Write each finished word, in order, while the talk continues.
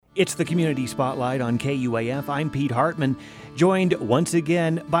It's the Community Spotlight on KUAF. I'm Pete Hartman, joined once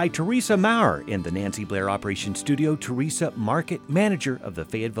again by Teresa Maurer in the Nancy Blair Operations Studio. Teresa, Market Manager of the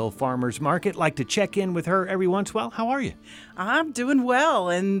Fayetteville Farmers Market. Like to check in with her every once in a while. How are you? I'm doing well,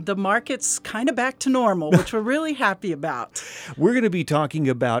 and the market's kind of back to normal, which we're really happy about. We're going to be talking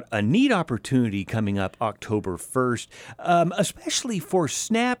about a neat opportunity coming up October 1st, especially for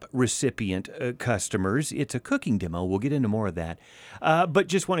SNAP recipient customers. It's a cooking demo. We'll get into more of that. But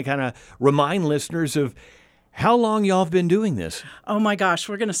just want to kind of remind listeners of how long y'all have been doing this. Oh my gosh,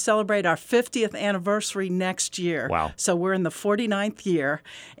 we're going to celebrate our 50th anniversary next year. Wow. So we're in the 49th year,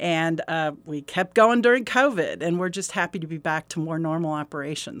 and we kept going during COVID, and we're just happy to be back to more normal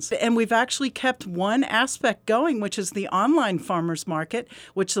operations. And we've actually kept one aspect going, which is the online farmers market,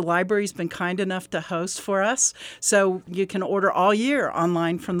 which the library's been kind enough to host for us. So you can order all year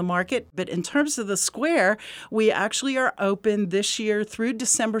online from the market. But in terms of the square, we actually are open this year through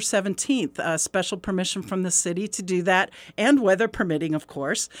December 17th, special permission from the city to do that, and weather permitting, of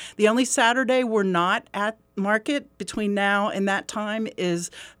course. The only Saturday we're not at market between now and that time is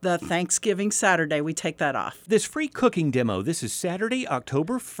the Thanksgiving Saturday. We take that off. This free cooking demo, this is Saturday,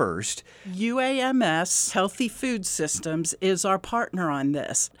 October 1st. UAMS Healthy Food Systems is our partner on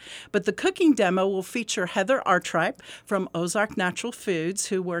this. But the cooking demo will feature Heather Artripe from Ozark Natural Foods,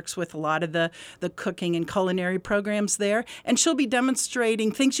 who works with a lot of the cooking and culinary programs there. And she'll be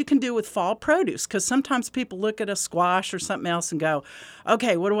demonstrating things you can do with fall produce, because sometimes people look at a squash or something else and go,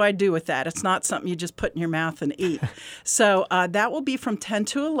 okay, what do I do with that? It's not something you just put in your mouth and eat. So that will be from 10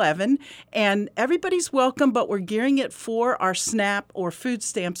 to 11, and everybody's welcome, but we're gearing it for our SNAP or food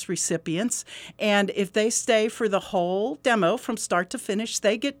stamps recipients. And if they stay for the whole demo from start to finish,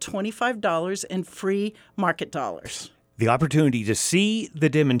 they get $25 in free market dollars. The opportunity to see the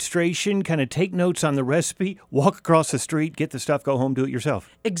demonstration, kind of take notes on the recipe, walk across the street, get the stuff, go home, do it yourself.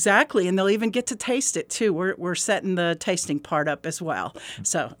 Exactly, and they'll even get to taste it too. We're setting the tasting part up as well.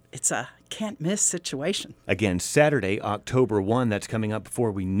 So it's a can't-miss situation. Again, Saturday, October 1, that's coming up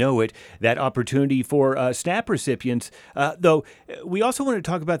before we know it. That opportunity for SNAP recipients. Though, we also want to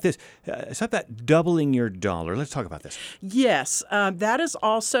talk about this. It's about doubling your dollar. Let's talk about this. Yes, that is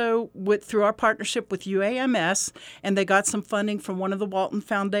also through our partnership with UAMS, and they got some funding from one of the Walton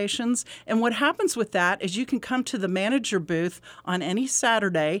Foundations. And what happens with that is you can come to the manager booth on any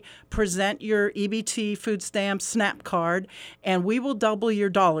Saturday, present your EBT food stamp SNAP card, and we will double your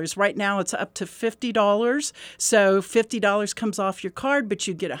dollars. Right now, it's up to $50. So $50 comes off your card, but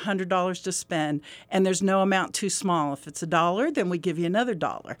you get $100 to spend. And there's no amount too small. If it's $1, then we give you another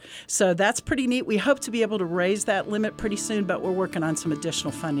 $1. So that's pretty neat. We hope to be able to raise that limit pretty soon, but we're working on some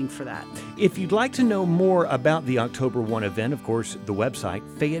additional funding for that. If you'd like to know more about the October 1 event, of course, the website,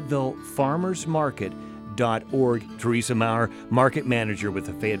 Fayetteville Farmers Market.org. Teresa Maurer, Market Manager with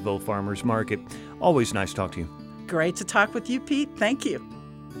the Fayetteville Farmers Market. Always nice to talk to you. Great to talk with you, Pete. Thank you.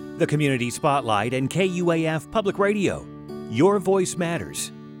 The Community Spotlight and KUAF Public Radio. Your voice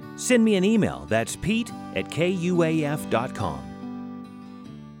matters. Send me an email. That's Pete@KUAF.com.